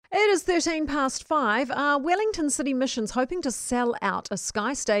is 13 past 5. Wellington City Mission's hoping to sell out a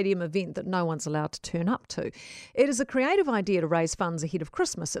Sky Stadium event that no one's allowed to turn up to. It is a creative idea to raise funds ahead of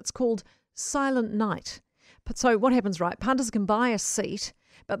Christmas. It's called Silent Night. So what happens, right? Punters can buy a seat,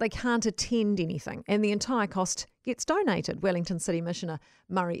 but they can't attend anything, and the entire cost gets donated. Wellington City Missioner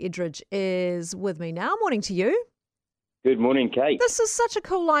Murray Edridge is with me now. Morning to you. Good morning, Kate. This is such a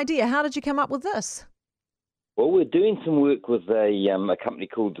cool idea. How did you come up with this? Well, we're doing some work with a company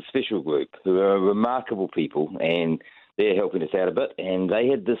called The Special Group, who are remarkable people, and they're helping us out a bit. And they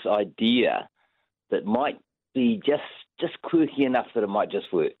had this idea that might be just quirky enough that it might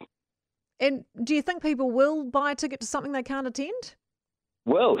just work. And do you think people will buy a ticket to something they can't attend?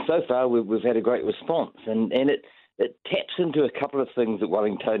 Well, so far we've had a great response, and it taps into a couple of things that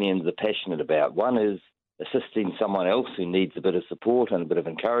Wellingtonians are passionate about. One is assisting someone else who needs a bit of support and a bit of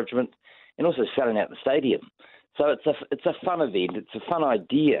encouragement, and also selling out the stadium. So it's a fun event, it's a fun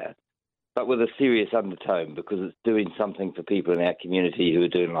idea, but with a serious undertone because it's doing something for people in our community who are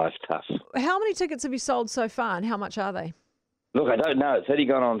doing life tough. How many tickets have you sold so far, and how much are they? Look, I don't know. It's only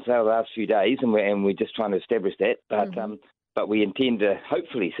gone on sale the last few days, and we're just trying to establish that. But we intend to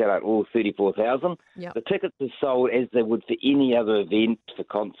hopefully sell out all 34,000. Yep. The tickets are sold as they would for any other event, for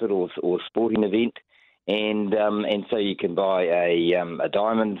concert or sporting event. And so you can buy a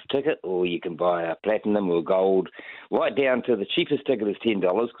diamond ticket, or you can buy a platinum or gold, right down to the cheapest ticket is $10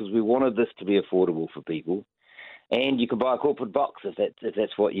 because we wanted this to be affordable for people. And you can buy a corporate box if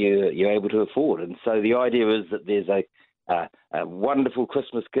that's what you're able to afford. And so the idea is that there's a wonderful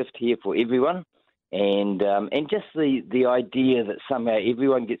Christmas gift here for everyone, and just the idea that somehow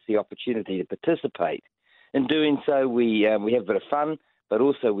everyone gets the opportunity to participate. In doing so, we have a bit of fun, but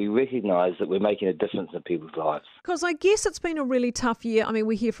also we recognise that we're making a difference in people's lives. Because I guess it's been a really tough year. I mean,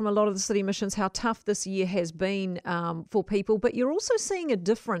 we hear from a lot of the city missions how tough this year has been for people, but you're also seeing a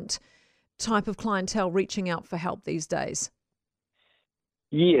different type of clientele reaching out for help these days.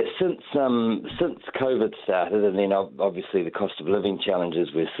 Yeah, since COVID started, and then obviously the cost of living challenges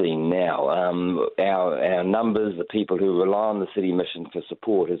we're seeing now, our numbers, the people who rely on the city mission for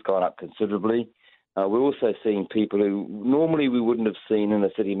support, has gone up considerably. We're also seeing people who normally we wouldn't have seen in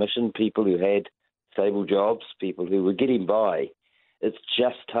the city mission, people who had stable jobs, people who were getting by. It's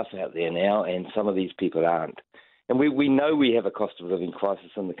just tough out there now, and some of these people aren't. And we know we have a cost of living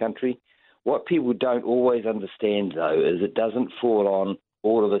crisis in the country. What people don't always understand, though, is it doesn't fall on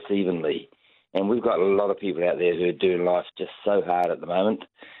all of us evenly. And we've got a lot of people out there who are doing life just so hard at the moment.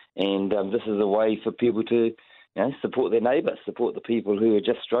 And this is a way for people to support their neighbour, support the people who are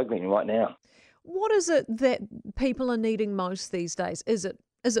just struggling right now. What is it that people are needing most these days? Is it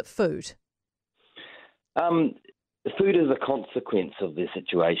food? Food is a consequence of the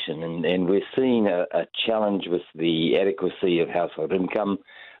situation, and we're seeing a challenge with the adequacy of household income.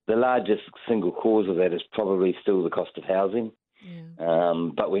 The largest single cause of that is probably still the cost of housing. Yeah.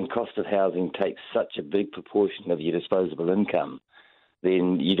 But when cost of housing takes such a big proportion of your disposable income,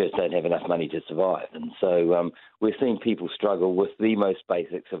 then you just don't have enough money to survive. And so we're seeing people struggle with the most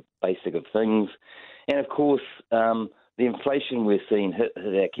basic of things. And, of course, the inflation we're seeing hit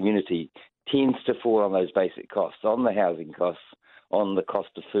our community tends to fall on those basic costs, on the housing costs, on the cost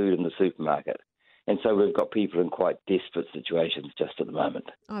of food in the supermarket. And so we've got people in quite desperate situations just at the moment.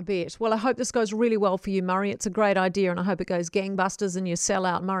 I bet. Well, I hope this goes really well for you, Murray. It's a great idea, and I hope it goes gangbusters and you sell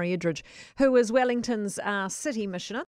out. Murray Edridge, who is Wellington's city missioner.